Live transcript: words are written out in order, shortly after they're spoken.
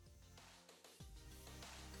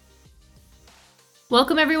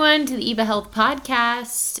Welcome, everyone, to the Eva Health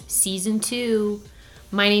Podcast, Season 2.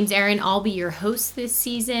 My name's Erin. I'll be your host this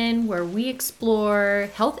season, where we explore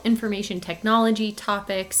health information technology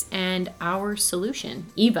topics and our solution,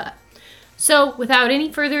 Eva. So, without any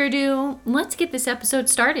further ado, let's get this episode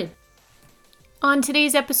started. On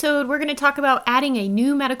today's episode, we're going to talk about adding a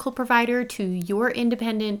new medical provider to your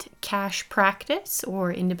independent cash practice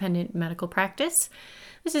or independent medical practice.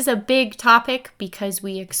 This is a big topic because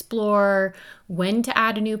we explore when to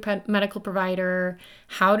add a new medical provider,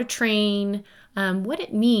 how to train, what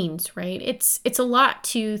it means, right? It's a lot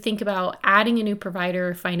to think about adding a new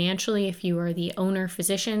provider financially if you are the owner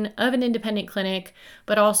physician of an independent clinic,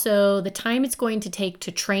 but also the time it's going to take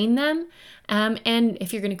to train them. And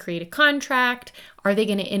if you're going to create a contract, are they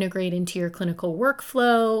going to integrate into your clinical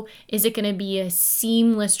workflow? Is it going to be a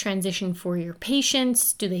seamless transition for your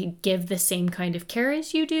patients? Do they give the same kind of care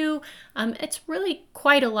as you do? It's really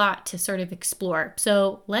quite a lot to sort of explore.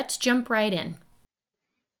 So let's jump right in.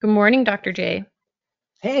 Good morning, Dr. J.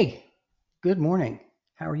 Hey, good morning.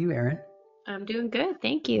 How are you, Erin? I'm doing good.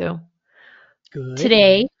 Thank you. Good.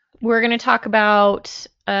 Today, we're going to talk about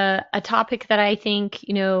a topic that I think,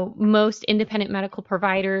 most independent medical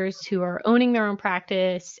providers who are owning their own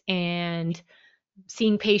practice and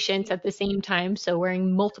seeing patients at the same time, so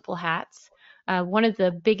wearing multiple hats. One of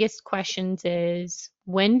the biggest questions is,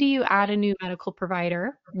 when do you add a new medical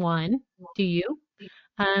provider? One, do you?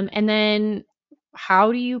 And then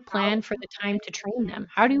how do you plan for the time to train them?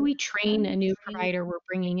 How do we train a new provider we're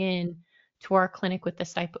bringing in to our clinic with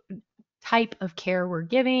this type of care we're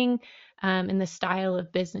giving, and the style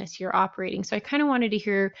of business you're operating? So I kind of wanted to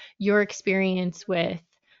hear your experience with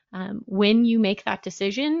when you make that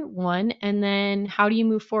decision, one, and then how do you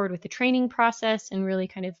move forward with the training process and really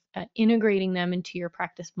kind of integrating them into your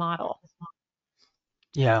practice model?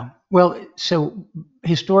 Yeah. Well, so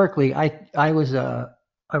historically, I was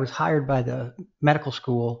hired by the medical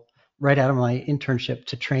school right out of my internship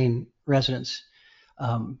to train residents,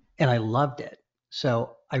 and I loved it.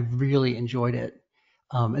 So I really enjoyed it.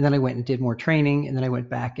 And then I went and did more training, and then I went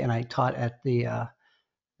back and I taught at the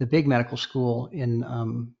big medical school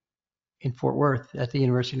in Fort Worth at the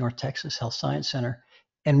University of North Texas Health Science Center,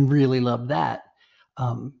 and really loved that.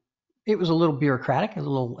 Um, it was a little bureaucratic, a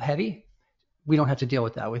little heavy. We don't have to deal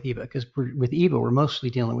with that with Eva because with Eva, we're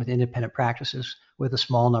mostly dealing with independent practices with a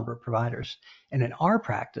small number of providers. And in our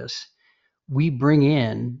practice, we bring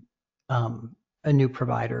in a new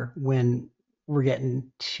provider when we're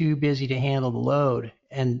getting too busy to handle the load.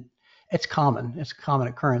 And it's common. It's a common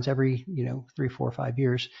occurrence every 3, 4, 5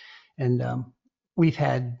 years. And we've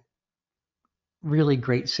had really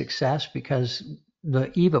great success because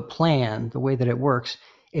the Eva plan, the way that it works,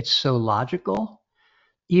 it's so logical.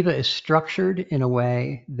 Eva is structured in a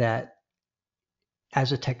way that,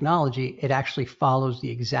 as a technology, it actually follows the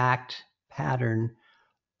exact pattern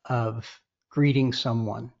of greeting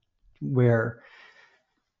someone, where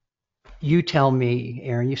you tell me,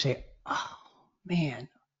 Erin, you say, "Oh man,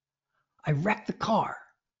 I wrecked the car."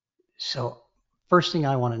 So first thing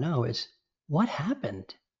I want to know is, what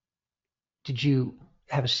happened? Did you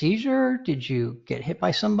have a seizure? Did you get hit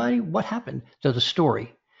by somebody? What happened? So the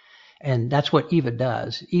story. And that's what Eva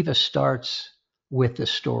does. Eva starts with the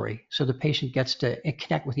story. So the patient gets to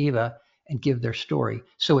connect with Eva and give their story.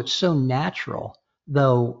 So it's so natural,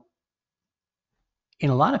 though in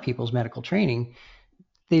a lot of people's medical training,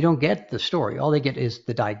 they don't get the story. All they get is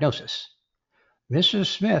the diagnosis. Mrs.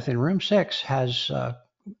 Smith in room 6 has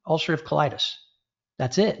ulcerative colitis.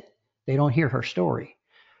 That's it. They don't hear her story.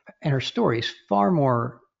 And her story is far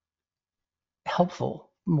more helpful,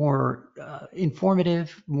 more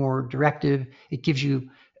informative, more directive. It gives you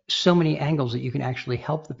so many angles that you can actually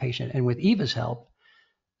help the patient. And with Eva's help,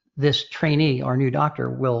 this trainee, our new doctor,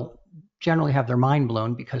 will generally have their mind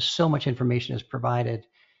blown because so much information is provided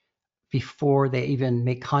before they even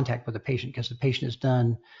make contact with the patient, because the patient has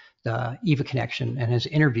done the Eva connection and has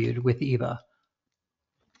interviewed with Eva.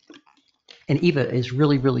 And Eva is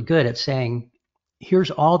really, really good at saying,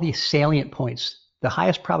 here's all the salient points, the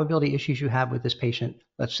highest probability issues you have with this patient.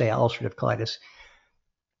 Let's say ulcerative colitis.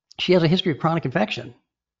 She has a history of chronic infection.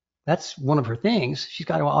 That's one of her things. She's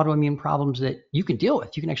got autoimmune problems that you can deal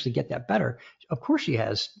with. You can actually get that better. Of course, she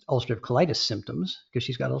has ulcerative colitis symptoms because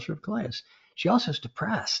she's got ulcerative colitis. She also is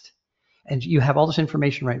depressed. And you have all this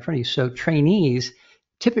information right in front of you. So trainees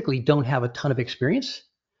typically don't have a ton of experience,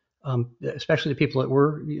 especially the people that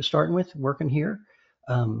we're starting with working here.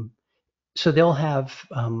 So they'll have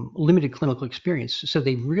limited clinical experience. So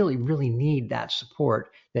they really, really need that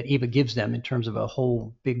support that Eva gives them in terms of a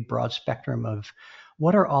whole big broad spectrum of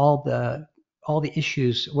what are all the all the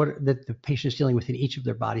issues that the patient is dealing with in each of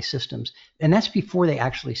their body systems. And that's before they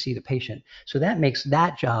actually see the patient. So that makes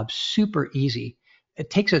that job super easy. It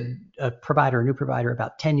takes a provider, a new provider,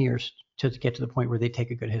 about 10 years to get to the point where they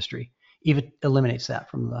take a good history. Eva eliminates that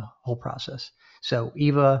from the whole process. So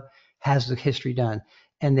Eva has the history done.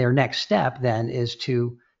 And their next step then is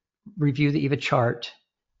to review the Eva chart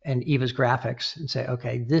and Eva's graphics and say,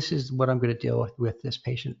 okay, this is what I'm going to deal with this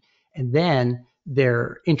patient. And then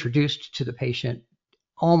they're introduced to the patient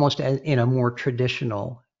almost in a more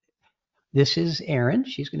traditional, this is Erin,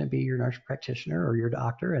 she's going to be your nurse practitioner or your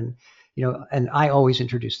doctor. And, and I always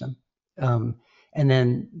introduce them. And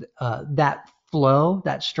then that flow,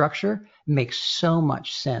 that structure makes so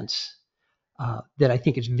much sense that I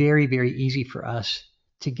think it's very, very easy for us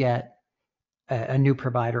to get a new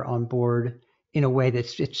provider on board in a way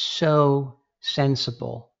it's so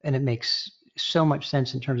sensible, and it makes so much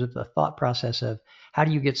sense in terms of the thought process of how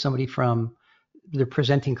do you get somebody from the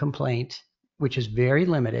presenting complaint, which is very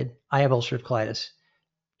limited, I have ulcerative colitis,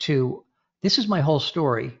 to this is my whole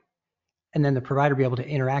story, and then the provider be able to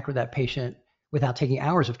interact with that patient without taking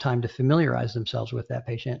hours of time to familiarize themselves with that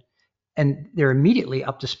patient, and they're immediately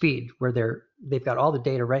up to speed where they've got all the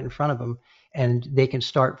data right in front of them, and they can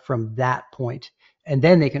start from that point, and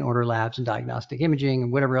then they can order labs and diagnostic imaging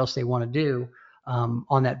and whatever else they want to do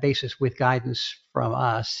on that basis with guidance from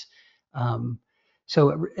us.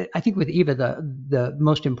 So I think with Eva, the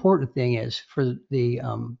most important thing is for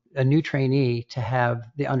a new trainee to have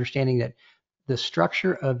the understanding that the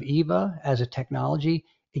structure of Eva as a technology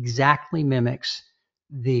exactly mimics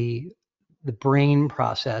the brain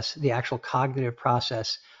process, the actual cognitive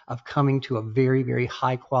process of coming to a very, very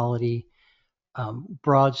high quality,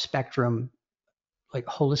 broad spectrum, like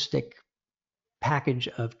holistic package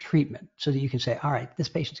of treatment, so that you can say, all right, this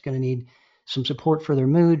patient's going to need some support for their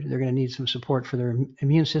mood, they're going to need some support for their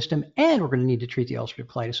immune system, and we're going to need to treat the ulcerative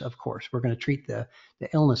colitis, of course. We're going to treat the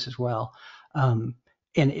illness as well.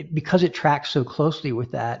 Because it tracks so closely with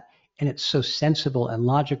that, and it's so sensible and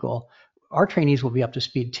logical, our trainees will be up to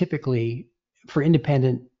speed typically for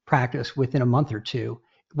independent practice within a month or two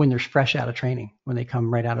when they're fresh out of training, when they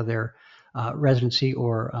come right out of their residency,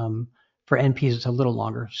 or for NPs, it's a little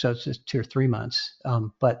longer. So it's just 2 or 3 months,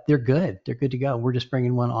 but they're good. They're good to go. We're just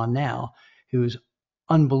bringing one on now who's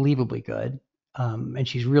unbelievably good. And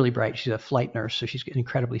she's really bright. She's a flight nurse, so she's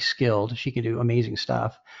incredibly skilled. She can do amazing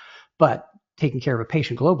stuff, but taking care of a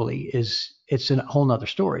patient globally it's a whole nother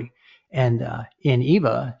story. And in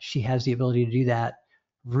Eva, she has the ability to do that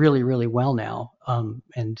really, really well now.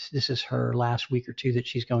 And this is her last week or two that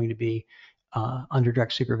she's going to be under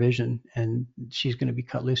direct supervision, and she's going to be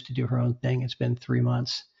cut loose to do her own thing. It's been 3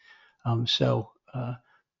 months.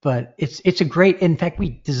 But it's a great, in fact,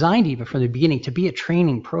 we designed Eva from the beginning to be a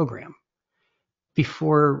training program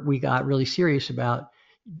before we got really serious about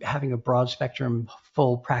having a broad spectrum,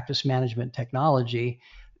 full practice management technology.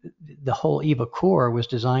 The whole Eva core was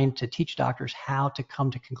designed to teach doctors how to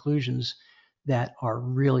come to conclusions that are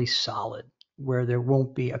really solid, where there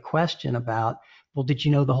won't be a question about, well, did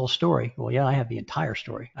you know the whole story? Well, yeah, I have the entire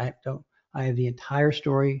story. I have the entire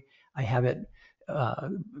story. I have it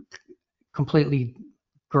completely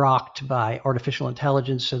grokked by artificial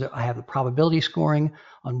intelligence, so that I have the probability scoring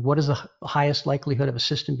on what is the highest likelihood of a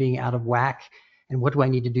system being out of whack, and what do I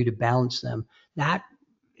need to do to balance them. That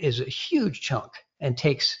is a huge chunk and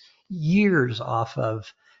takes years off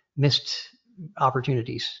of missed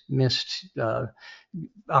opportunities for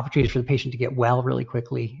the patient to get well really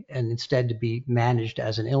quickly, and instead to be managed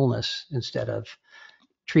as an illness instead of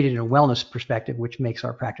treated in a wellness perspective, which makes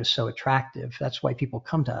our practice so attractive. That's why people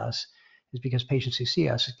come to us, is because patients who see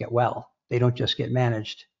us get well. They don't just get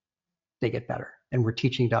managed, they get better. And we're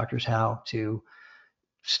teaching doctors how to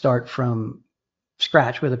start from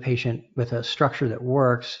scratch with a patient with a structure that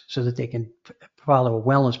works, so that they can follow a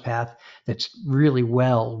wellness path that's really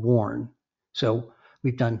well worn. So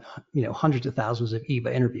we've done, hundreds of thousands of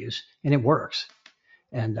Eva interviews, and it works.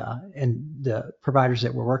 And the providers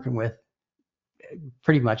that we're working with,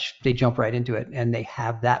 pretty much they jump right into it, and they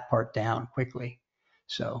have that part down quickly.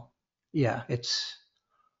 So yeah, it's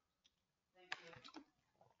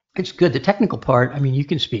good. The technical part, I mean, you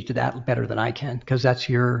can speak to that better than I can, because that's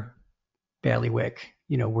your bailiwick,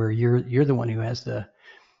 where you're the one who has the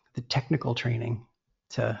technical training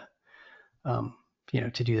to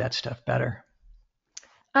to do that stuff better.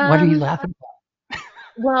 What are you laughing about?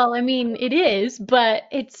 Well, I mean, it is, but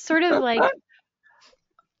it's sort of like,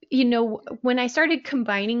 when I started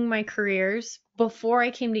combining my careers before I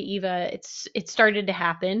came to Eva, it started to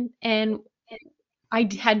happen, and I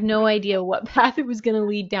had no idea what path it was going to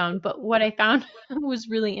lead down. But what I found was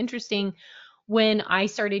really interesting when I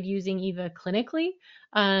started using Eva clinically.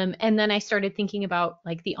 And then I started thinking about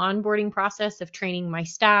like the onboarding process of training my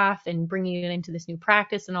staff and bringing it into this new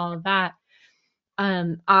practice and all of that.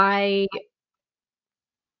 I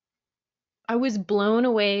was blown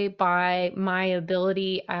away by my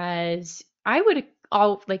ability as I would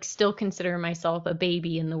all like still consider myself a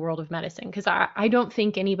baby in the world of medicine because I don't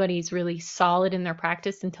think anybody's really solid in their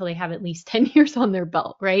practice until they have at least 10 years on their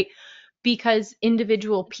belt, right? Because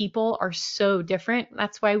individual people are so different.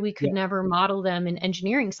 That's why we could Yeah. never model them in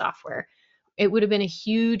engineering software. It would have been a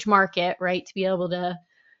huge market, right, to be able to,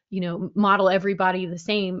 model everybody the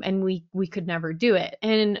same, and we could never do it.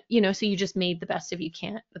 And so you just made the best of you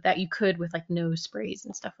can't that you could with like nose sprays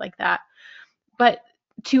and stuff like that. But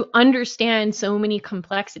to understand so many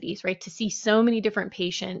complexities, right, to see so many different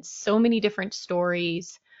patients, so many different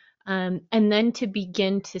stories, and then to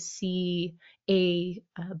begin to see a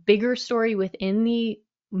bigger story within the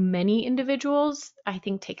many individuals, I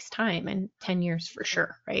think takes time, and 10 years for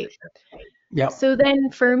sure, right? Yeah. So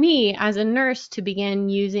then for me as a nurse to begin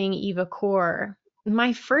using Eva Core,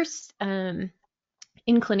 my first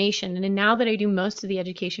inclination, and now that I do most of the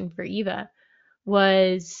education for Eva,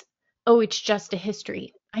 was, oh, it's just a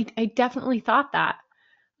history. I definitely thought that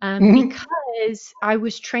Hmm. because I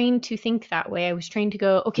was trained to think that way. I was trained to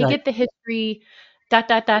go, okay, Right. get the history, dot,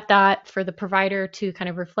 dot, dot, dot, for the provider to kind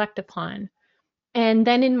of reflect upon. And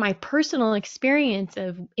then in my personal experience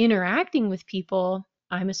of interacting with people,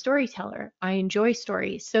 I'm a storyteller. I enjoy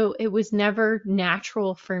stories. So it was never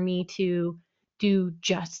natural for me to do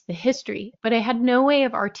just the history, but I had no way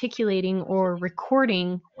of articulating or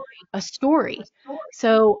recording a story.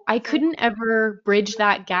 So I couldn't ever bridge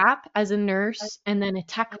that gap as a nurse and then a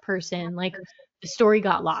tech person. Like the story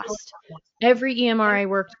got lost. Every EMR I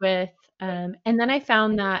worked with, and then I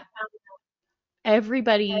found that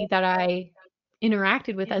everybody that I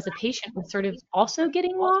interacted with as a patient was sort of also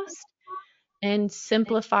getting lost and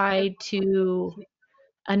simplified to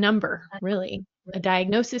a number, really, a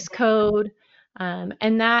diagnosis code.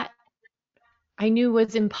 And that I knew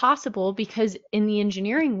was impossible because in the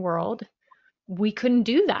engineering world, we couldn't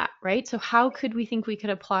do that, right? So, how could we think we could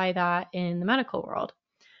apply that in the medical world?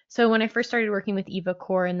 So, when I first started working with Eva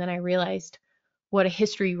Core, and then I realized what a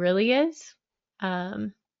history really is,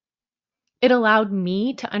 um, it allowed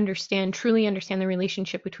me to truly understand the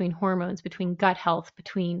relationship between hormones, between gut health,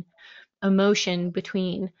 between emotion,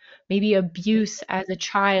 between maybe abuse as a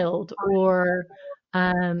child or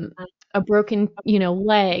um, a broken,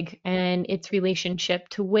 leg and its relationship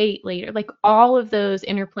to weight later. Like all of those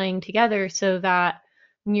interplaying together so that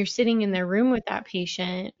when you're sitting in the room with that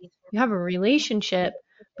patient, you have a relationship,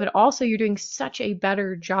 but also you're doing such a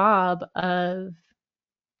better job of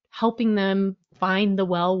helping them find the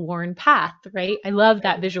well-worn path, right? I love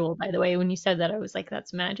that visual, by the way. When you said that, I was like,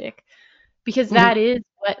 that's magic. Because that Hmm. is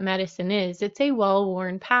what medicine is. It's a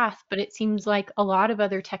well-worn path, but it seems like a lot of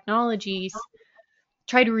other technologies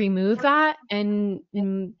try to remove that and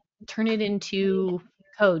turn it into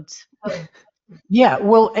codes. Yeah.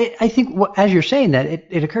 Well, I think as you're saying that,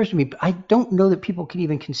 it occurs to me, but I don't know that people can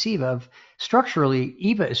even conceive of structurally.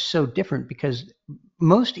 Eva is so different because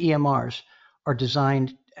most EMRs are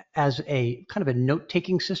designed as a kind of a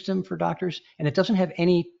note-taking system for doctors, and it doesn't have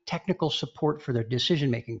any technical support for their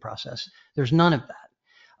decision-making process. There's none of that.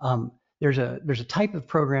 There's a type of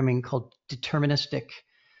programming called deterministic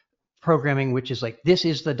programming, which is like, this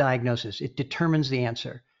is the diagnosis. It determines the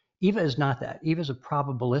answer. Eva is not that. Eva is a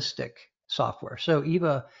probabilistic software. So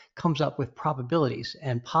Eva comes up with probabilities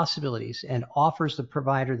and possibilities and offers the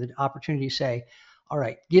provider the opportunity to say, all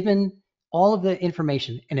right, given all of the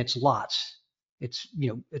information, and it's lots, it's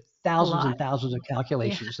A thousands and lot. thousands of Yeah.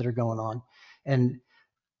 calculations that are going on. And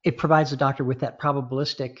it provides the doctor with that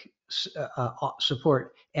probabilistic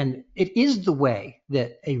support. And it is the way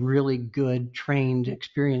that a really good, trained,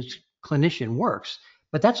 experienced clinician works.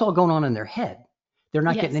 But that's all going on in their head. They're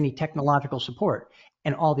not getting Yes. any technological support.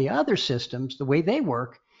 And all the other systems, the way they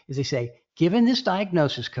work is they say, given this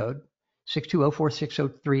diagnosis code,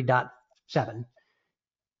 6204603.7,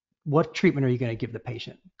 what treatment are you going to give the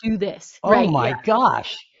patient? Do this. Oh Right. Yeah. my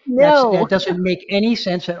gosh, that No. doesn't make any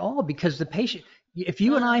sense at all because the patient, if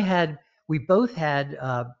you and I had, we both had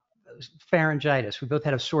pharyngitis, we both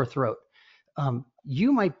had a sore throat.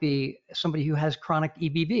 You might be somebody who has chronic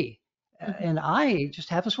EBV, Mhm. and I just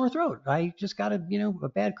have a sore throat. I just got a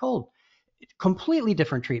bad cold. Completely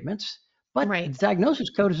different treatments, but the Right.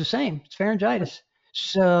 diagnosis code is the same. It's pharyngitis.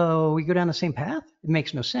 So we go down the same path. It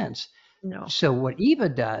makes no sense. No. So what Eva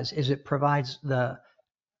does is it provides the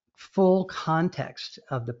full context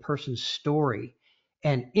of the person's story.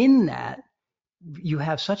 And in that, you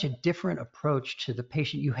have such a different approach to the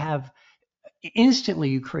patient. You have instantly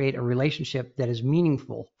you create a relationship that is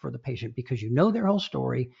meaningful for the patient because you know their whole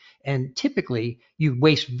story, and typically you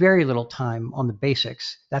waste very little time on the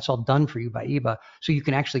basics. That's all done for you by EVA, so you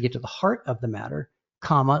can actually get to the heart of the matter,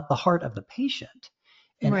 comma, the heart of the patient,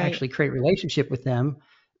 and Right. actually create a relationship with them.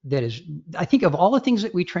 That is, I think, of all the things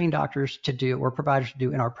that we train doctors to do or providers to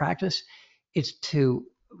do in our practice, it's to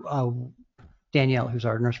uh, Danielle, who's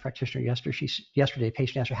our nurse practitioner yesterday,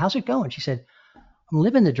 patient asked her, how's it going? She said, I'm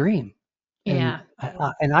living the dream. And Yeah.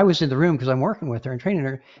 I was in the room because I'm working with her and training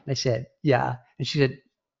her. And I said, yeah. And she said,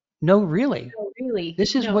 no, really, Oh, really?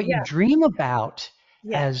 this is No, what you yeah. dream about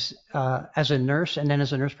Yeah. as a nurse, and then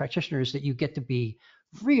as a nurse practitioner, is that you get to be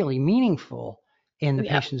really meaningful in the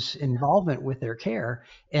Yeah. patient's involvement with their care.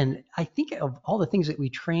 And I think of all the things that we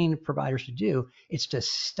train providers to do, it's to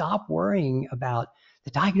stop worrying about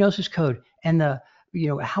the diagnosis code and the,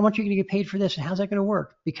 how much you're going to get paid for this and how's that going to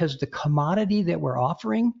work, because the commodity that we're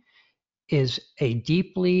offering is a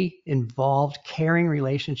deeply involved, caring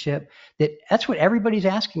relationship. That's what everybody's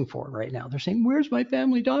asking for right now. They're saying, where's my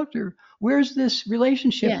family doctor? Where's this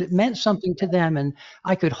relationship that Yes. meant something to them and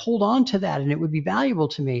I could hold on to that and it would be valuable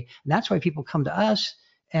to me? And that's why people come to us,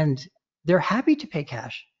 and they're happy to pay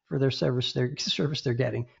cash for their service they're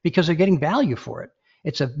getting, because they're getting value for it.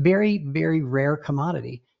 It's a very, very rare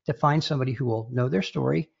commodity to find somebody who will know their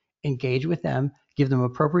story, engage with them, give them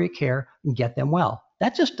appropriate care, and get them well.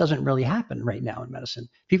 That just doesn't really happen right now in medicine.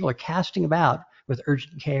 People are casting about with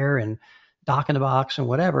urgent care and doc in the box and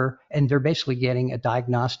whatever, and they're basically getting a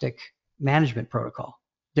diagnostic management protocol.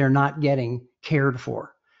 They're not getting cared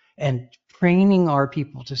for. And training our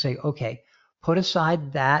people to say, okay, put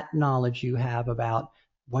aside that knowledge you have about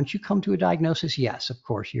once you come to a diagnosis, yes, of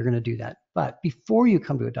course, you're going to do that. But before you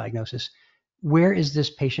come to a diagnosis, where is this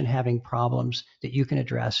patient having problems that you can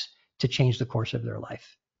address to change the course of their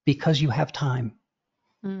life? Because you have time.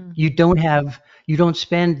 Mm. You don't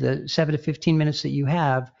spend the 7 to 15 minutes that you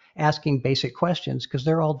have asking basic questions because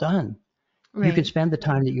they're all done. You can Right. spend the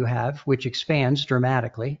time that you have, which expands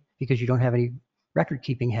dramatically because you don't have any record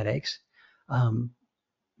keeping headaches. Um,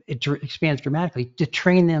 expands dramatically to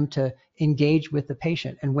train them to engage with the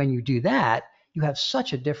patient. And when you do that, you have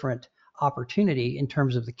such a different opportunity in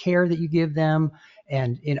terms of the care that you give them.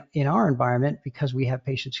 And in our environment, because we have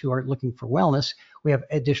patients who are looking for wellness, we have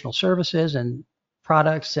additional services and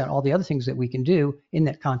products and all the other things that we can do in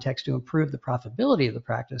that context to improve the profitability of the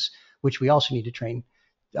practice, which we also need to train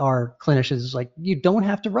our clinicians. Like, you don't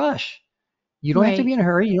have to rush. You don't have to Right. be in a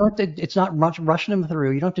hurry. You don't have to, it's not rushing them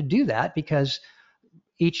through. You don't have to do that, because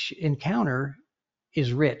each encounter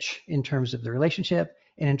is rich in terms of the relationship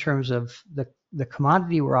and in terms of the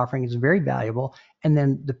commodity we're offering is very valuable. And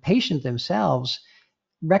then the patient themselves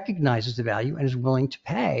recognizes the value and is willing to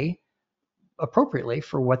pay appropriately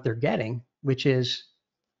for what they're getting, which is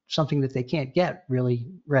something that they can't get really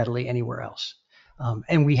readily anywhere else.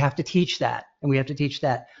 And we have to teach that. And we have to teach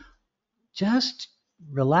that just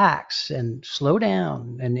relax and slow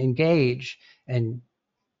down and engage, and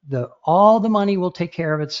all the money will take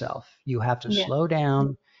care of itself. You have to Yeah. slow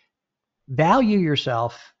down, value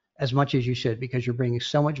yourself as much as you should, because you're bringing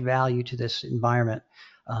so much value to this environment,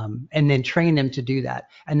 and then train them to do that.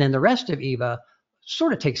 And then the rest of EVA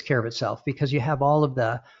sort of takes care of itself because you have all of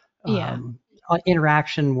the Yeah. um,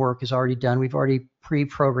 interaction work is already done. We've already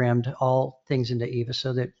pre-programmed all things into EVA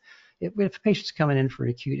so that if a patient's coming in for an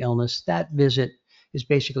acute illness, that visit is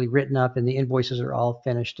basically written up and the invoices are all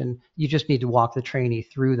finished, and you just need to walk the trainee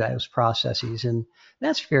through those processes, and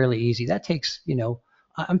that's fairly easy. That takes,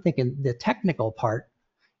 I'm thinking the technical part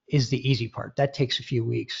is the easy part. That takes a few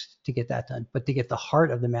weeks to get that done. But to get the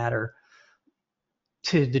heart of the matter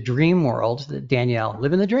to the dream world, the Danielle,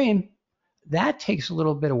 living the dream, that takes a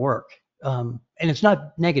little bit of work. And it's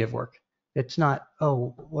not negative work. It's not,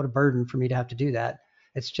 oh, what a burden for me to have to do that.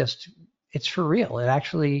 It's just, it's for real. It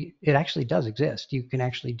actually does exist. You can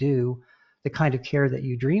actually do the kind of care that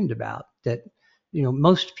you dreamed about, that,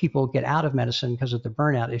 most people get out of medicine because of the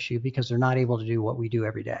burnout issue, because they're not able to do what we do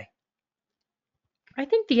every day. I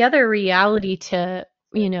think the other reality to,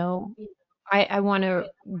 you know, I want to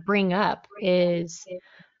bring up is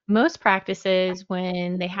most practices,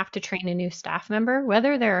 when they have to train a new staff member,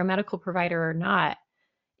 whether they're a medical provider or not,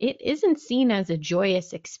 it isn't seen as a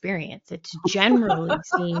joyous experience. It's generally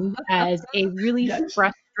seen as a really Yes.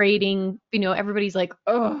 frustrating, everybody's like,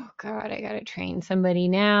 oh God, I got to train somebody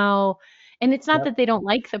now. And it's not that Yep. they don't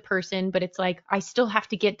like the person, but it's like, I still have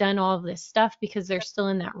to get done all of this stuff because they're still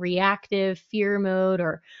in that reactive fear mode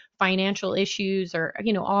or financial issues or,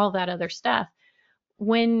 all that other stuff.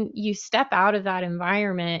 When you step out of that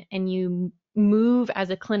environment and you move as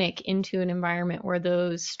a clinic into an environment where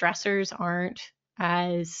those stressors aren't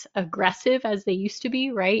as aggressive as they used to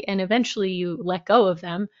be, right? And eventually you let go of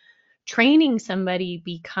them. Training somebody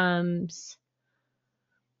becomes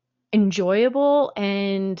enjoyable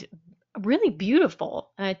and really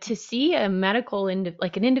beautiful to see a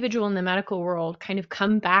like an individual in the medical world kind of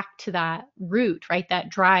come back to that root, right? That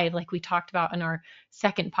drive, like we talked about in our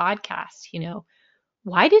second podcast,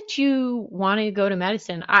 why did you want to go to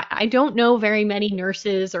medicine? I don't know very many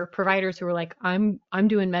nurses or providers who are like, I'm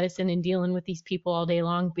doing medicine and dealing with these people all day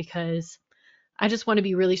long because I just want to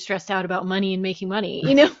be really stressed out about money and making money,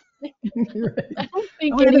 I don't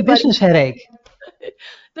think I have a anybody business headache.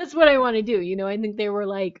 that's what I want to do. I think they were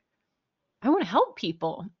like, I want to help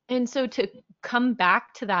people. And so to come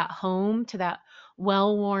back to that home, to that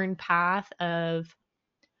well-worn path of,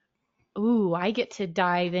 ooh, I get to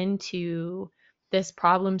dive into this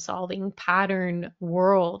problem-solving pattern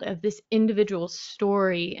world of this individual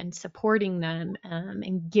story and supporting them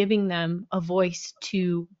and giving them a voice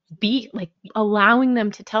to be, like allowing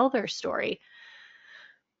them to tell their story.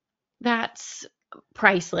 That's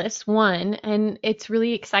priceless, one, and it's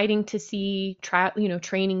really exciting to see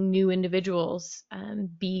training new individuals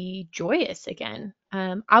be joyous again.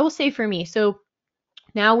 I will say for me, so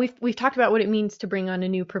now we've talked about what it means to bring on a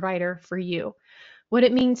new provider for you, what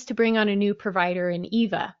it means to bring on a new provider in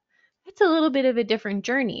Eva. That's a little bit of a different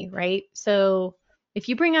journey, right? So if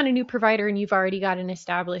you bring on a new provider and you've already got an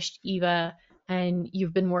established Eva and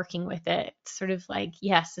you've been working with it, it's sort of like,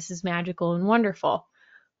 yes, this is magical and wonderful.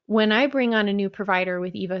 When I bring on a new provider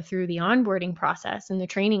with Eva through the onboarding process and the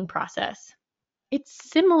training process, it's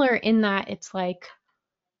similar in that it's like,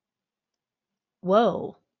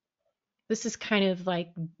 whoa, this is kind of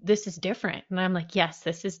like, this is different. And I'm like, yes,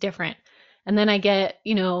 this is different. And then I get,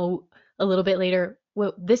 a little bit later,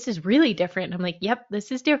 well, this is really different. And I'm like, yep,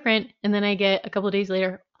 this is different. And then I get a couple of days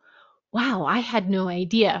later, wow, I had no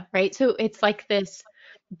idea, right? So it's like this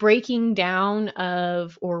breaking down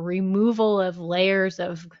of or removal of layers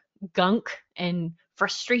of gunk and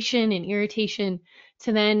frustration and irritation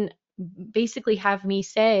to then basically have me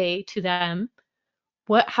say to them,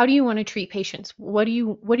 how do you want to treat patients? What do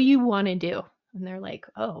you want to do? And they're like,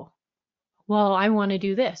 oh, well, I want to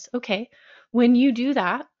do this. Okay. When you do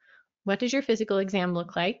that, what does your physical exam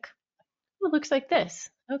look like? It looks like this.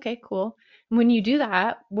 Okay, cool. When you do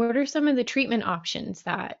that, what are some of the treatment options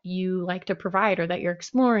that you like to provide or that you're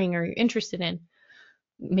exploring or you're interested in?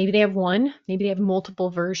 Maybe they have one, maybe they have multiple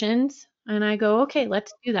versions. And I go, okay,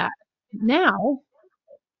 let's do that. Now,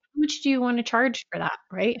 how much do you want to charge for that,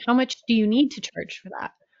 right? How much do you need to charge for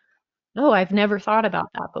that? Oh, I've never thought about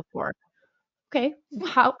that before. Okay,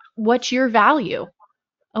 what's your value?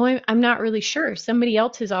 Oh, I'm not really sure. Somebody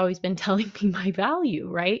else has always been telling me my value,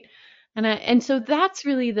 right? And so that's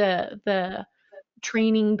really the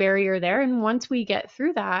training barrier there. And once we get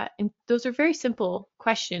through that, and those are very simple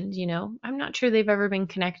questions, I'm not sure they've ever been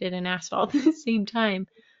connected and asked all at the same time.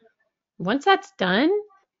 Once that's done,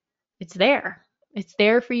 it's there. It's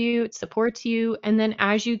there for you. It supports you. And then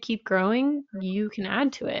as you keep growing, you can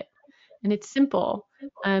add to it. And it's simple.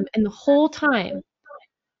 And the whole time,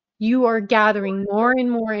 you are gathering more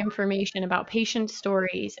and more information about patient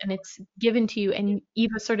stories and it's given to you, and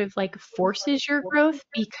Eva sort of like forces your growth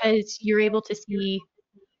because you're able to see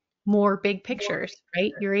more big pictures,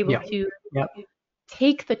 right? You're able Yep. to Yep.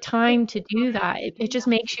 take the time to do that. It just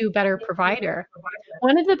makes you a better provider.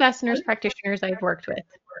 One of the best nurse practitioners I've worked with,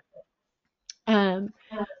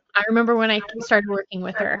 I remember when I started working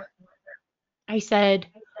with her, I said,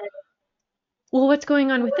 well, what's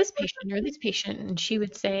going on with this patient or this patient? And she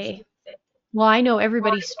would say, well, I know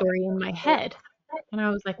everybody's story in my head. And I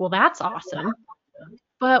was like, well, that's awesome.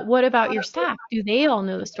 But what about your staff? Do they all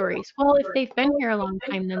know the stories? Well, if they've been here a long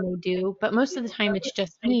time, then they do. But most of the time, it's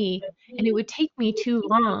just me. And it would take me too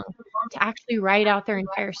long to actually write out their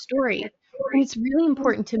entire story. And it's really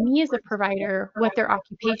important to me as a provider what their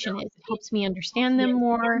occupation is. It helps me understand them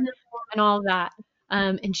more and all of that.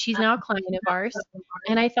 And she's now a client of ours.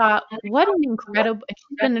 And I thought, what an incredible,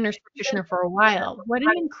 she's been a nurse practitioner for a while. What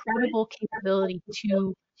an incredible capability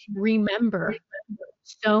to remember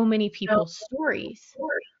so many people's stories.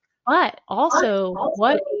 But also,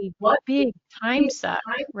 what a big time suck,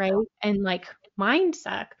 right? And like mind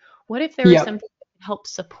suck. What if there was Yep. something that could help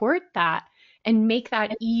support that and make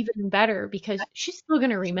that even better? Because she's still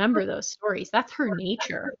going to remember those stories. That's her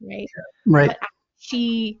nature, right? Right. But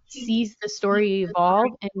she sees the story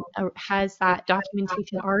evolve and has that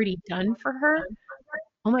documentation already done for her.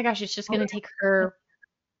 Oh my gosh, it's just going to take her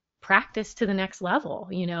practice to the next level,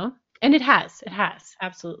 And it has,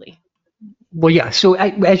 absolutely. Well, yeah. So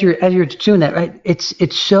as you're doing that, right? It's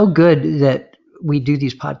so good that we do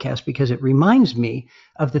these podcasts because it reminds me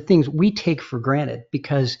of the things we take for granted,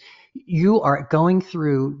 because you are going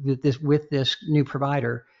through with this new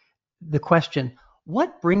provider, the question,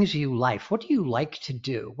 what brings you life? What do you like to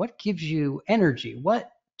do? What gives you energy? What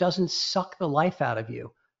doesn't suck the life out of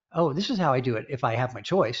you? Oh, this is how I do it if I have my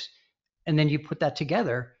choice. And then you put that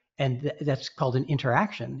together, and that's called an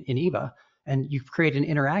interaction in EVA. And you create an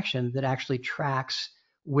interaction that actually tracks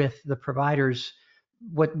with the providers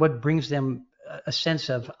what brings them a sense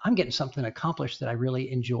of, I'm getting something accomplished that I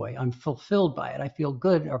really enjoy. I'm fulfilled by it. I feel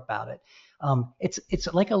good about it.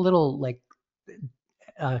 It's like a little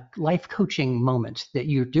life coaching moment that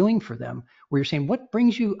you're doing for them, where you're saying what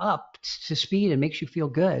brings you up to speed and makes you feel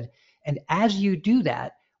good. And as you do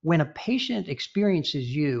that, when a patient experiences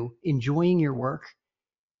you enjoying your work,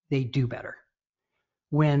 they do better.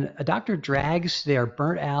 When a doctor drags their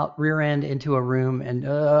burnt out rear end into a room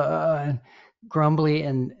and grumbly,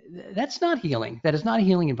 and that's not healing. That is not a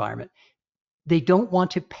healing environment. They don't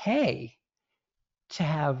want to pay to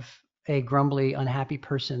have a grumbly, unhappy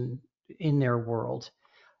person in their world.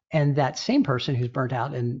 And that same person who's burnt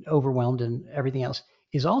out and overwhelmed and everything else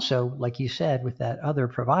is also, like you said, with that other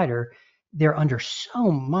provider, they're under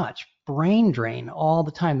so much brain drain all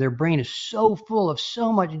the time. Their brain is so full of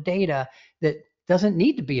so much data that doesn't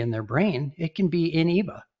need to be in their brain. It can be in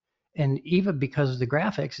EVA. And EVA, because of the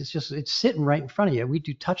graphics, it's sitting right in front of you. We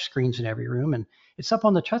do touch screens in every room, and it's up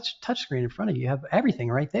on the touch screen in front of you. You have everything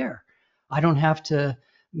right there. I don't have to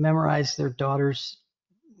memorize their daughter's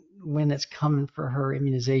when it's coming for her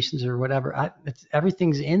immunizations or whatever.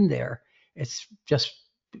 Everything's in there. It's just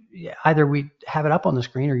either we have it up on the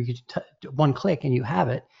screen, or you can one click and you have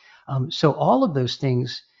it. So all of those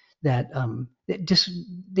things that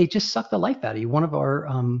they just suck the life out of you. One of our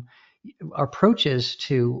approaches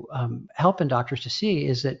to helping doctors to see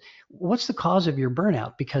is that what's the cause of your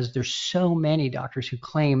burnout? Because there's so many doctors who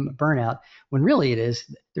claim burnout when really it is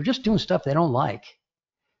they're just doing stuff they don't like.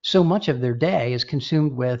 So much of their day is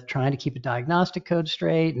consumed with trying to keep a diagnostic code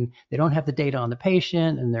straight, and they don't have the data on the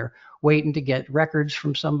patient, and they're waiting to get records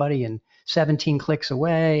from somebody and 17 clicks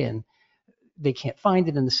away, and they can't find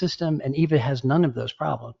it in the system. And EVA has none of those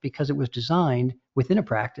problems because it was designed within a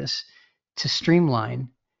practice to streamline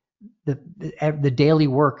the daily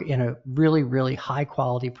work in a really, really high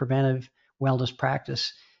quality preventive wellness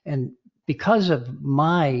practice. And because of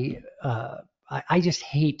my, I just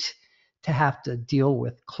hate to have to deal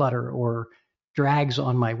with clutter or drags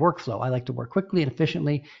on my workflow. I like to work quickly and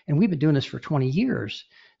efficiently, and we've been doing this for 20 years.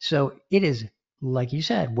 So it is, like you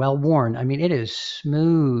said, well worn. I mean, it is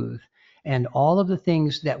smooth, and all of the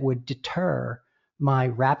things that would deter my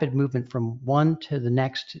rapid movement from one to the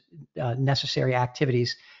next necessary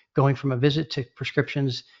activities, going from a visit to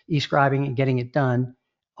prescriptions, e-scribing and getting it done,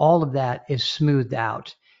 all of that is smoothed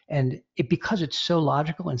out. And because it's so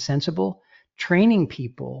logical and sensible, training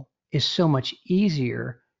people is so much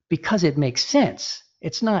easier because it makes sense.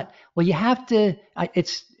 It's not, well, you have to,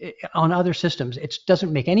 it's on other systems. It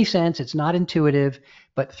doesn't make any sense. It's not intuitive,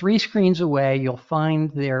 but 3 screens away, you'll find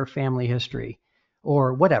their family history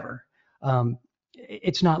or whatever.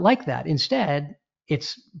 It's not like that. Instead,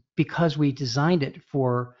 it's because we designed it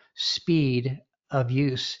for speed of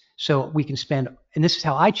use. So we can spend, and this is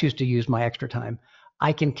how I choose to use my extra time.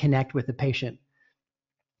 I can connect with the patient.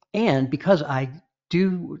 And because I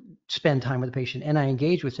do spend time with the patient and I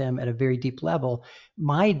engage with them at a very deep level,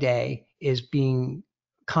 my day is being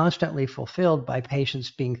constantly fulfilled by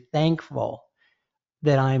patients being thankful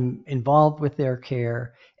that I'm involved with their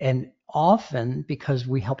care. And often, because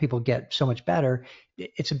we help people get so much better,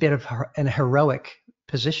 it's a bit of an heroic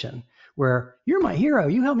position where you're my hero,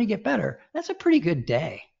 you help me get better. That's a pretty good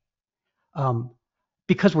day.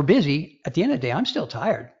 Because we're busy, at the end of the day, I'm still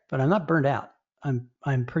tired, but I'm not burned out.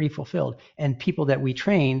 I'm pretty fulfilled. And people that we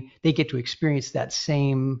train, they get to experience that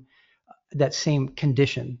same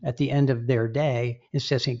condition at the end of their day,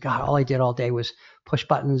 instead of saying, God, all I did all day was push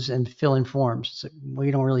buttons and fill in forms. So, well,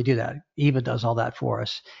 you don't really do that. EVA does all that for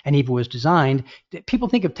us. And EVA was designed, people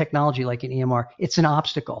think of technology like an EMR. It's an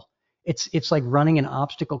obstacle. It's like running an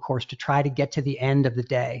obstacle course to try to get to the end of the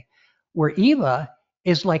day, where EVA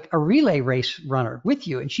is like a relay race runner with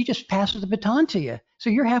you, and she just passes the baton to you. So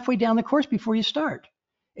you're halfway down the course before you start.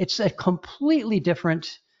 It's a completely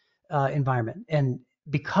different environment. And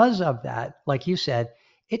because of that, like you said,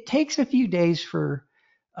 it takes a few days for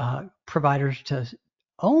providers to,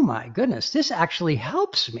 oh my goodness, this actually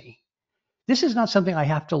helps me. This is not something I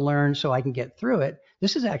have to learn so I can get through it.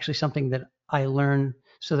 This is actually something that I learn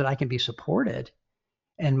so that I can be supported.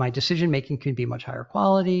 And my decision making can be much higher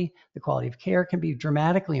quality. The quality of care can be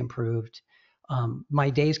dramatically improved. My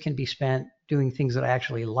days can be spent doing things that I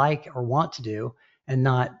actually like or want to do, and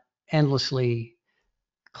not endlessly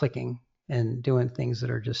clicking and doing things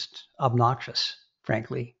that are just obnoxious,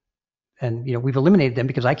 frankly. And we've eliminated them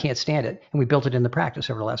because I can't stand it, and we built it in the practice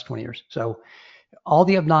over the last 20 years. So all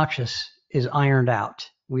the obnoxious is ironed out.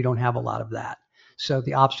 We don't have a lot of that. So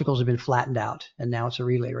the obstacles have been flattened out, and now it's a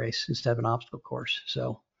relay race instead of an obstacle course.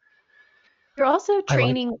 So You're also I like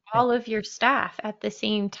training all of your staff at the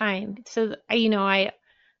same time. So,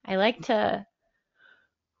 I like to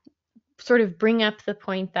sort of bring up the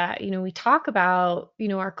point that, we talk about,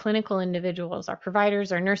 our clinical individuals, our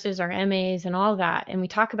providers, our nurses, our MAs, and all that. And we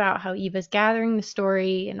talk about how Eva's gathering the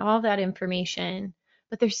story and all that information.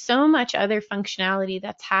 But there's so much other functionality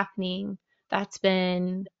that's happening that's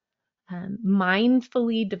been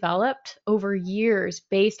mindfully developed over years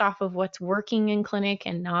based off of what's working in clinic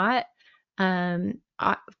and not,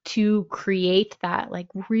 to create that like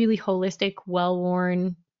really holistic,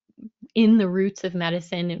 well-worn, in the roots of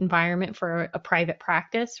medicine environment for a private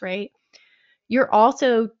practice, right?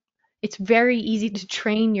 It's very easy to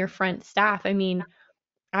train your front staff. I mean,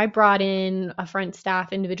 I brought in a front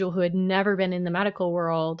staff individual who had never been in the medical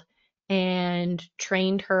world and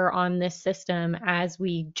trained her on this system as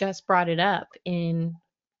we just brought it up in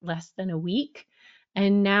less than a week.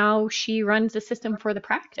 And now she runs the system for the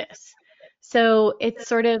practice. So it's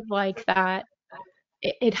sort of like that.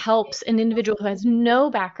 It helps an individual who has no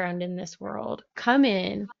background in this world come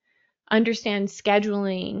in, understand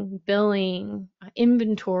scheduling, billing,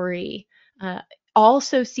 inventory, uh,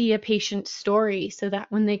 also see a patient's story so that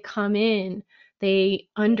when they come in, they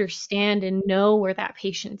understand and know where that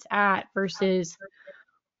patient's at versus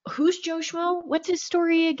who's Joe Schmo? What's his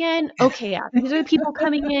story again? Okay, yeah, these are the people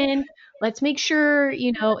coming in. Let's make sure,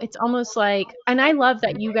 it's almost like, and I love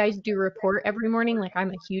that you guys do report every morning. Like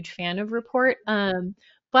I'm a huge fan of report.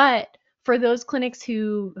 But for those clinics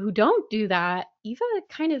who don't do that, Eva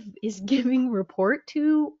kind of is giving report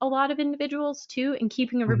to a lot of individuals too and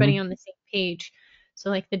keeping everybody Mhm. on the same page. So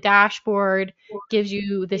like the dashboard gives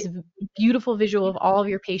you this beautiful visual of all of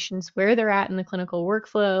your patients, where they're at in the clinical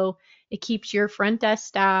workflow. It keeps your front desk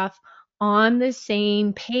staff on the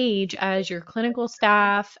same page as your clinical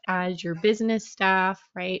staff, as your business staff,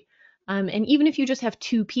 right? And even if you just have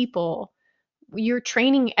two people, you're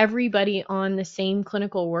training everybody on the same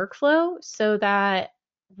clinical workflow so that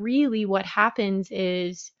really what happens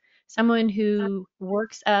is someone who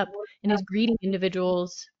works up and is greeting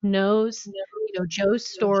individuals knows, Joe's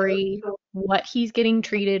story, what he's getting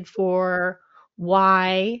treated for,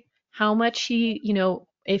 why, how much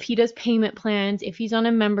if he does payment plans, if he's on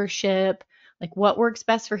a membership, like what works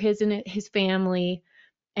best for his and his family.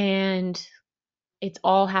 And it's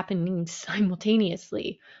all happening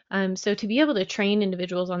simultaneously. So to be able to train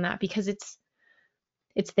individuals on that because it's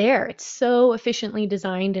there, it's so efficiently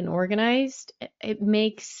designed and organized, it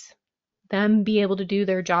makes them be able to do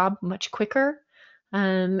their job much quicker,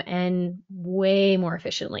 and way more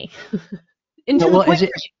efficiently. And Yeah, to the well, point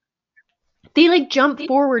they like jump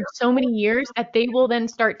forward so many years that they will then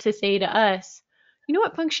start to say to us,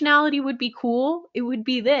 what functionality would be cool? It would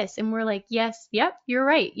be this. And we're like, yes, yep, you're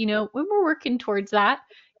right. When we're working towards that,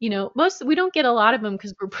 we don't get a lot of them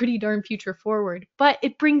because we're pretty darn future forward, but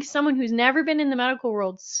it brings someone who's never been in the medical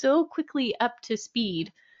world so quickly up to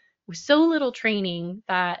speed with so little training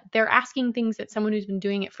that they're asking things that someone who's been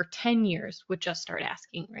doing it for 10 years would just start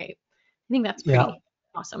asking, right? I think that's yeah. pretty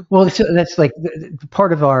awesome. Well, that's like the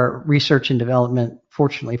part of our research and development.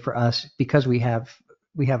 Fortunately for us, because we have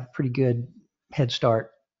a pretty good head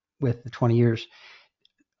start with the 20 years.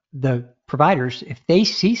 The providers, if they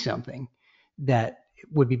see something that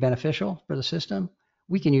would be beneficial for the system,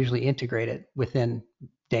 we can usually integrate it within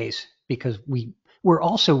days because we're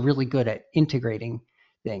also really good at integrating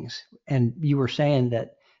things. And you were saying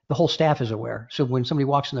that the whole staff is aware. So when somebody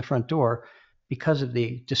walks in the front door, because of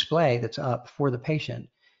the display that's up for the patient,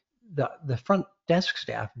 the front desk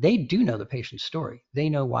staff, they do know the patient's story. They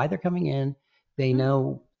know why they're coming in. They Mhm.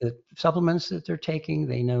 know the supplements that they're taking.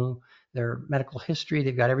 They know their medical history.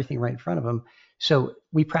 They've got everything right in front of them. So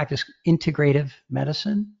we practice integrative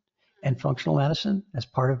medicine and functional medicine as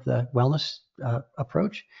part of the wellness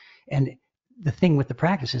approach. And the thing with the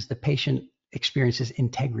practice is the patient experiences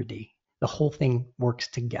integrity. The whole thing works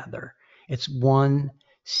together. It's one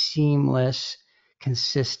seamless,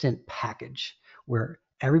 consistent package where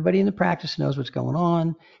everybody in the practice knows what's going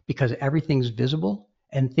on because everything's visible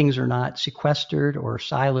and things are not sequestered or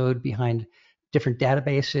siloed behind different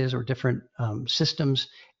databases or different systems.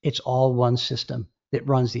 It's all one system that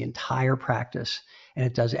runs the entire practice, and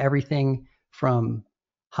it does everything from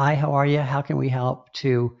 "Hi, how are you? How can we help?"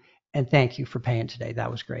 to "And thank you for paying today.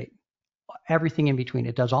 That was great." Everything in between.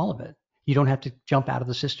 It does all of it. You don't have to jump out of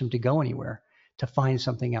the system to go anywhere, to find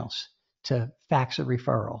something else, to fax a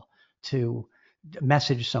referral, to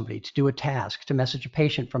message somebody, to do a task, to message a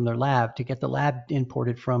patient from their lab, to get the lab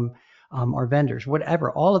imported from our vendors,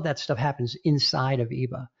 whatever. All of that stuff happens inside of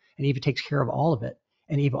EVA, and EVA takes care of all of it.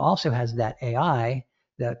 And EVA also has that AI,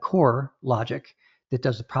 the core logic that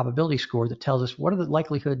does the probability score that tells us what are the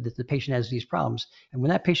likelihood that the patient has these problems. And when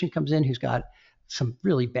that patient comes in who's got some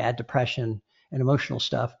really bad depression and emotional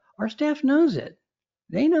stuff, our staff knows it.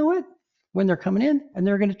 They know it when they're coming in, and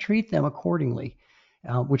they're going to treat them accordingly,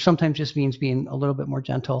 which sometimes just means being a little bit more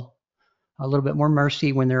gentle, a little bit more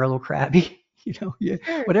mercy when they're a little crabby, Sure.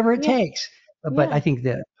 whatever it Yeah. takes. But Yeah. I think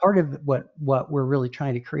that part of what we're really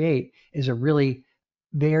trying to create is a really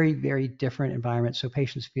very, very different environment, so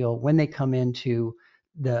patients feel when they come into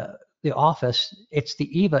the office, it's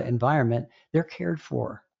the EVA environment, they're cared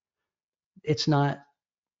for. It's not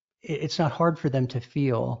it's not hard for them to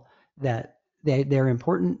feel that they're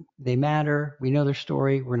important, they matter, we know their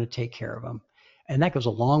story, we're going to take care of them. And that goes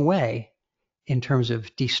a long way in terms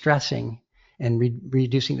of de-stressing and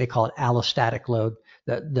reducing, they call it allostatic load,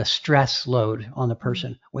 the stress load on the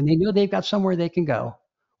person. When they know they've got somewhere they can go,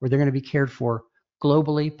 where they're going to be cared for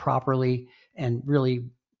globally, properly, and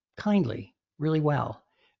really kindly, really well,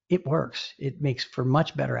 it works. It makes for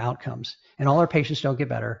much better outcomes. And all our patients don't get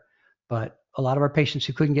better, but a lot of our patients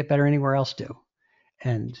who couldn't get better anywhere else do.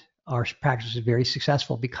 And our practice is very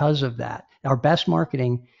successful because of that. Our best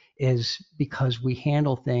marketing is because we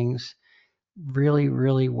handle things really,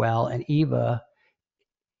 really well. And EVA,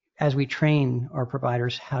 as we train our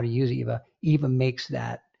providers how to use EVA, EVA makes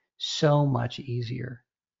that so much easier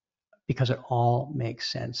because it all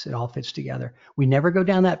makes sense. It all fits together. We never go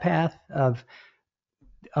down that path of,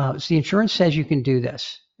 the insurance says you can do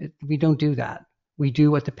this. We don't do that. We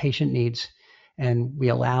do what the patient needs, and we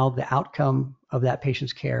allow the outcome of that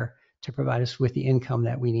patient's care to provide us with the income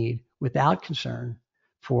that we need without concern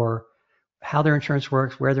for how their insurance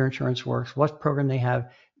works, where their insurance works, what program they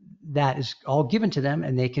have. That is all given to them,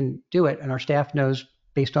 and they can do it. And our staff knows,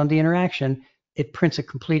 based on the interaction, it prints a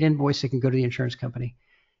complete invoice that can go to the insurance company.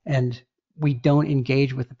 And we don't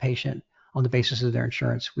engage with the patient on the basis of their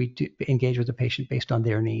insurance. We do engage with the patient based on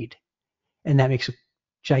their need. And that makes a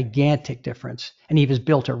gigantic difference. And EVA is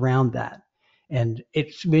built around that. And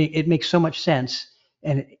it makes so much sense.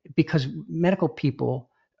 And because medical people,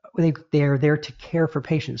 they're there to care for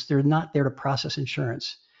patients. They're not there to process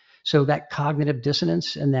insurance. So that cognitive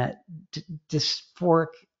dissonance and that dysphoric,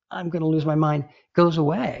 I'm going to lose my mind, goes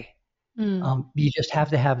away. You just have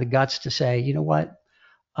to have the guts to say, you know what,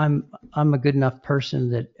 I'm a good enough person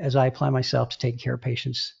that as I apply myself to taking care of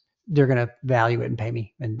patients, they're going to value it and pay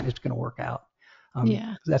me, and it's going to work out.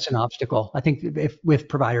 Yeah. That's an obstacle. I think if with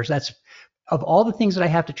providers, that's of all the things that I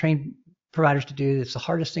have to train providers to do, it's the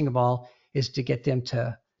hardest thing of all is to get them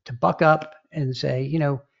to buck up and say,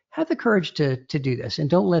 have the courage to do this, and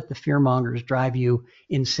don't let the fear mongers drive you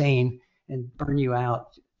insane and burn you out.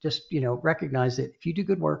 Just recognize that if you do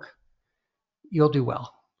good work, you'll do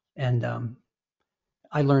well. And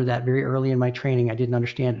I learned that very early in my training. I didn't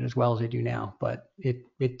understand it as well as I do now, but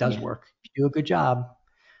it does work. If you do a good job,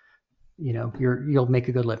 you'll make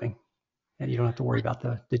a good living, and you don't have to worry about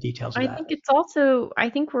the details of I that. think it's also, I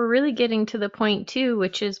think we're really getting to the point too,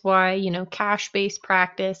 which is why, cash-based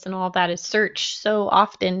practice and all that is searched so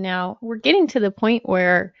often now. We're getting to the point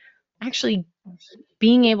where actually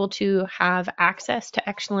being able to have access to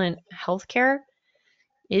excellent healthcare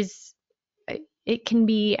is, it can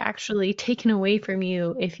be actually taken away from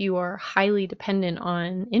you if you are highly dependent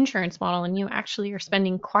on insurance model and you actually are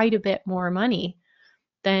spending quite a bit more money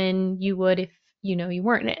than you would if, you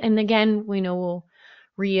weren't. And again, we'll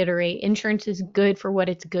reiterate, insurance is good for what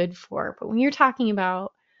it's good for. But when you're talking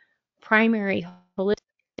about primary, holistic,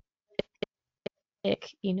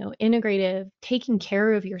 integrative, taking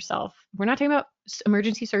care of yourself, we're not talking about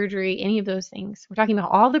emergency surgery, any of those things. We're talking about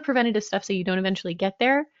all the preventative stuff so you don't eventually get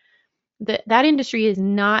there. That industry is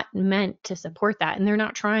not meant to support that, and they're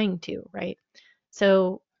not trying to, right?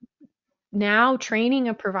 So now training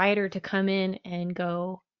a provider to come in and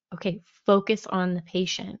go, okay, focus on the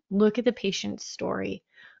patient, look at the patient's story,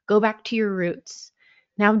 go back to your roots,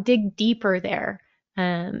 now dig deeper there.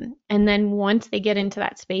 And then once they get into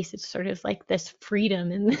that space, it's sort of like this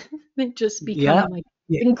freedom, and they just Yeah, become like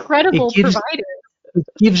it, it incredible gives providers. it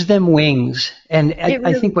gives them wings. And It I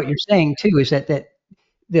really think what you're saying too is that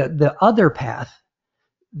the other path,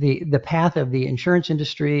 the path of the insurance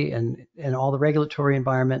industry and all the regulatory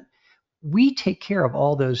environment, we take care of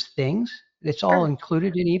all those things. It's all sure.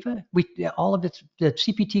 included in EVA. All of it's the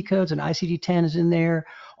CPT codes and ICD-10 is in there.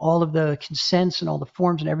 All of the consents and all the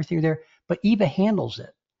forms and everything are there. But EVA handles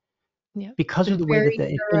it. Yep. Because The of the way that very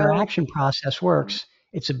the thorough. interaction process works,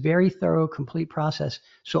 it's a very thorough, complete process.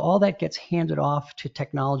 So all that gets handed off to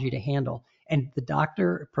technology to handle. And the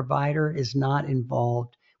doctor provider is not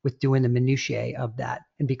involved with doing the minutiae of that.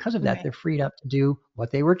 And because of that, Right. they're freed up to do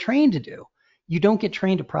what they were trained to do. You don't get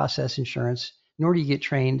trained to process insurance, nor do you get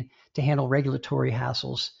trained to handle regulatory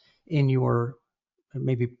hassles in your,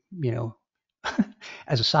 maybe,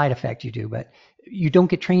 as a side effect you do, but you don't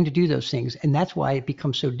get trained to do those things. And that's why it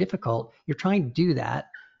becomes so difficult. You're trying to do that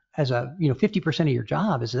as 50% of your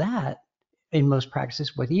job is that. In most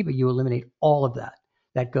practices with EVA, you eliminate all of that.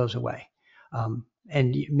 That goes away.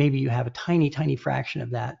 And maybe you have a tiny, tiny fraction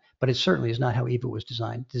of that, but it certainly is not how EVA was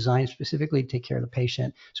designed specifically to take care of the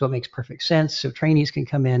patient. So it makes perfect sense. So trainees can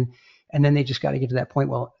come in and then they just got to get to that point.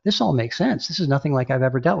 Well, this all makes sense. This is nothing like I've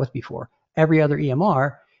ever dealt with before. Every other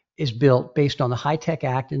EMR is built based on the High Tech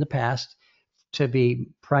Act in the past to be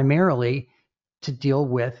primarily to deal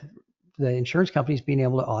with the insurance companies being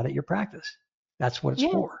able to audit your practice. That's what it's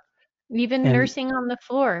Yeah. for. Even And nursing on the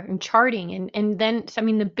floor and charting and then I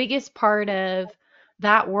mean the biggest part of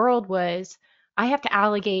that world was I have to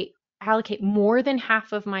allocate more than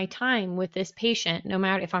half of my time with this patient, no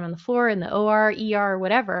matter if I'm on the floor, in the OR, ER,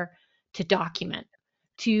 whatever, to document.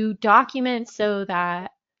 To document so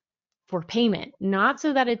that for payment, not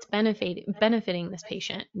so that it's benefiting this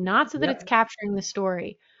patient, not so that it's yep. capturing the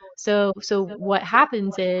story. So what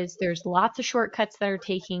happens is there's lots of shortcuts that are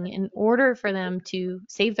taking in order for them to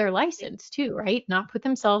save their license too, right? Not put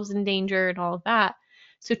themselves in danger and all of that.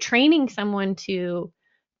 So training someone to,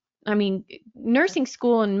 I mean, nursing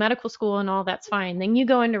school and medical school and all that's fine. Then you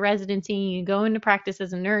go into residency, you go into practice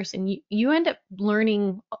as a nurse, and you end up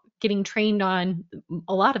learning, getting trained on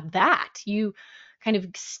a lot of that. You kind of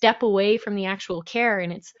step away from the actual care,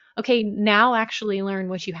 and it's okay, now actually learn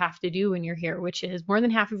what you have to do when you're here, which is more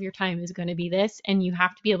than half of your time is going to be this, and you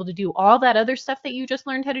have to be able to do all that other stuff that you just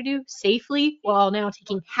learned how to do safely while now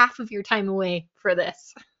taking half of your time away for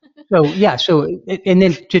this. So yeah, so and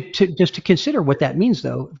then to just to consider what that means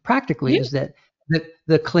though, practically Yeah, is that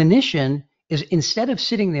the clinician is, instead of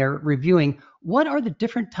sitting there reviewing what are the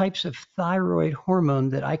different types of thyroid hormone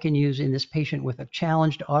that I can use in this patient with a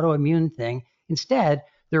challenged autoimmune thing, instead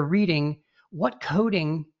they're reading what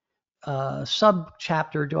coding sub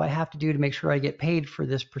chapter do I have to do to make sure I get paid for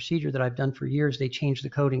this procedure that I've done for years. They changed the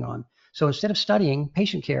coding on. So instead of studying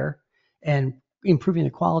patient care and improving the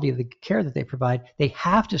quality of the care that they provide, they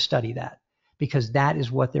have to study that because that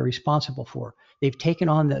is what they're responsible for. They've taken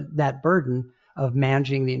on that burden of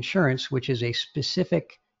managing the insurance, which is a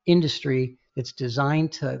specific industry that's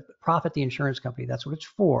designed to profit the insurance company. That's what it's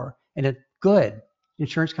for. And it's good.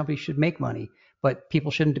 Insurance companies should make money, but people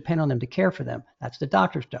shouldn't depend on them to care for them. That's the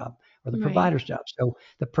doctor's job or the right, provider's job. So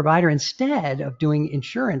the provider, instead of doing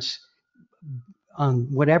insurance on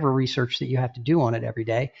whatever research that you have to do on it every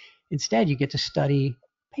day, instead you get to study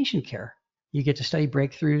patient care. You get to study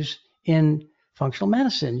breakthroughs in functional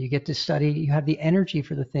medicine. You get to study, you have the energy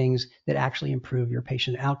for the things that actually improve your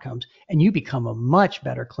patient outcomes. And you become a much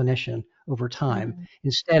better clinician over time mhm.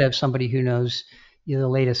 instead of somebody who knows the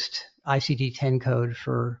latest ICD-10 code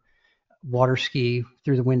for water ski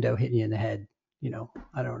through the window hitting you in the head.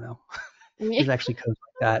 I don't know. There's actually codes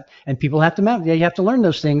like that, and people have to yeah, you have to learn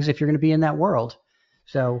those things if you're going to be in that world.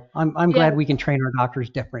 So I'm Yeah, glad we can train our doctors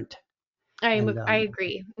different. And I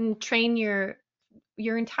agree. And train your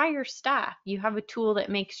entire staff. You have a tool that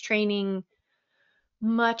makes training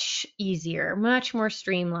much easier, much more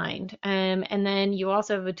streamlined. And then you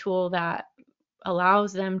also have a tool that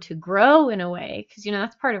allows them to grow in a way because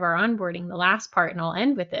that's part of our onboarding, the last part, and I'll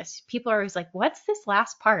end with this. People are always like, what's this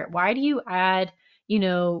last part? Why do you add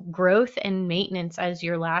growth and maintenance as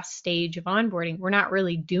your last stage of onboarding? We're not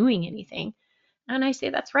really doing anything. And I say,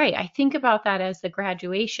 that's right. I think about that as the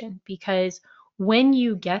graduation because when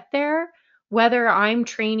you get there, whether I'm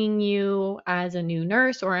training you as a new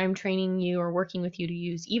nurse or I'm training you or working with you to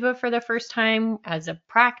use EVA for the first time as a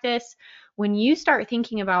practice, when you start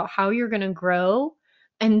thinking about how you're going to grow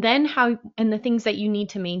and then how and the things that you need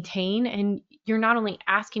to maintain, and you're not only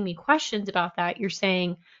asking me questions about that, you're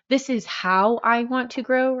saying, this is how I want to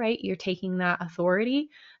grow, right? You're taking that authority.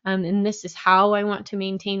 And this is how I want to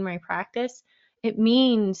maintain my practice. It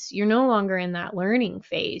means you're no longer in that learning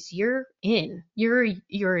phase. You're a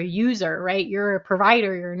user, right? You're a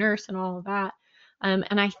provider, you're a nurse, and all of that.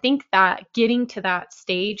 And I think that getting to that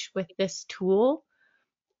stage with this tool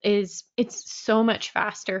it's so much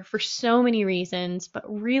faster for so many reasons, but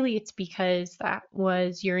really it's because that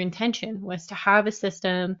was your intention, was to have a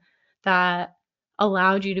system that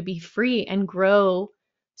allowed you to be free and grow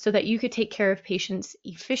so that you could take care of patients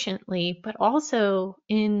efficiently, but also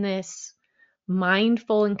in this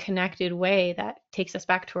mindful and connected way that takes us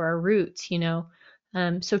back to our roots,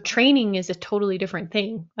 So training is a totally different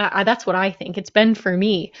thing. That's what I think. It's been for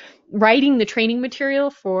me. Writing the training material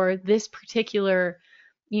for this particular,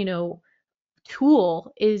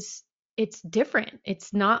 tool it's different.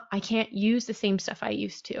 It's not, I can't use the same stuff I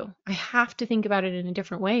used to. I have to think about it in a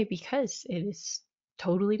different way because it is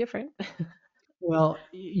totally different. Well,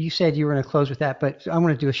 you said you were going to close with that, but I'm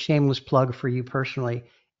going to do a shameless plug for you personally.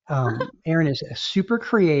 Erin is a super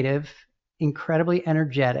creative, incredibly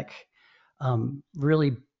energetic,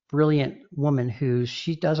 really brilliant woman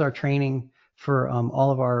she does our training for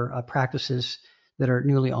all of our practices that are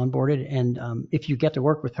newly onboarded. And if you get to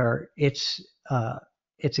work with her, it's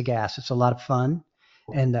a gas. It's a lot of fun,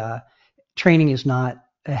 and training is not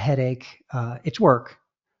a headache. It's work,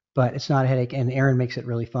 but it's not a headache. And Erin makes it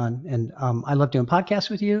really fun. And I love doing podcasts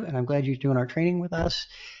with you, and I'm glad you're doing our training with us.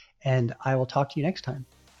 And I will talk to you next time.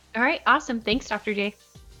 All right. Awesome. Thanks, Dr. J.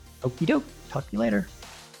 Okie doke. Talk to you later.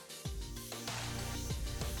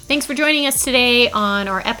 Thanks for joining us today on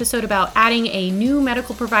our episode about adding a new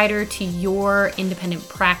medical provider to your independent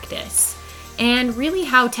practice, and really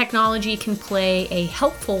how technology can play a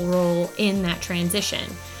helpful role in that transition.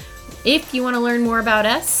 If you want to learn more about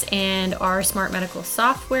us and our smart medical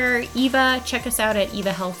software, Eva, check us out at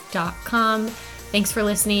evahealth.com. Thanks for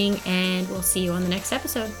listening, and we'll see you on the next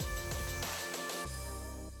episode.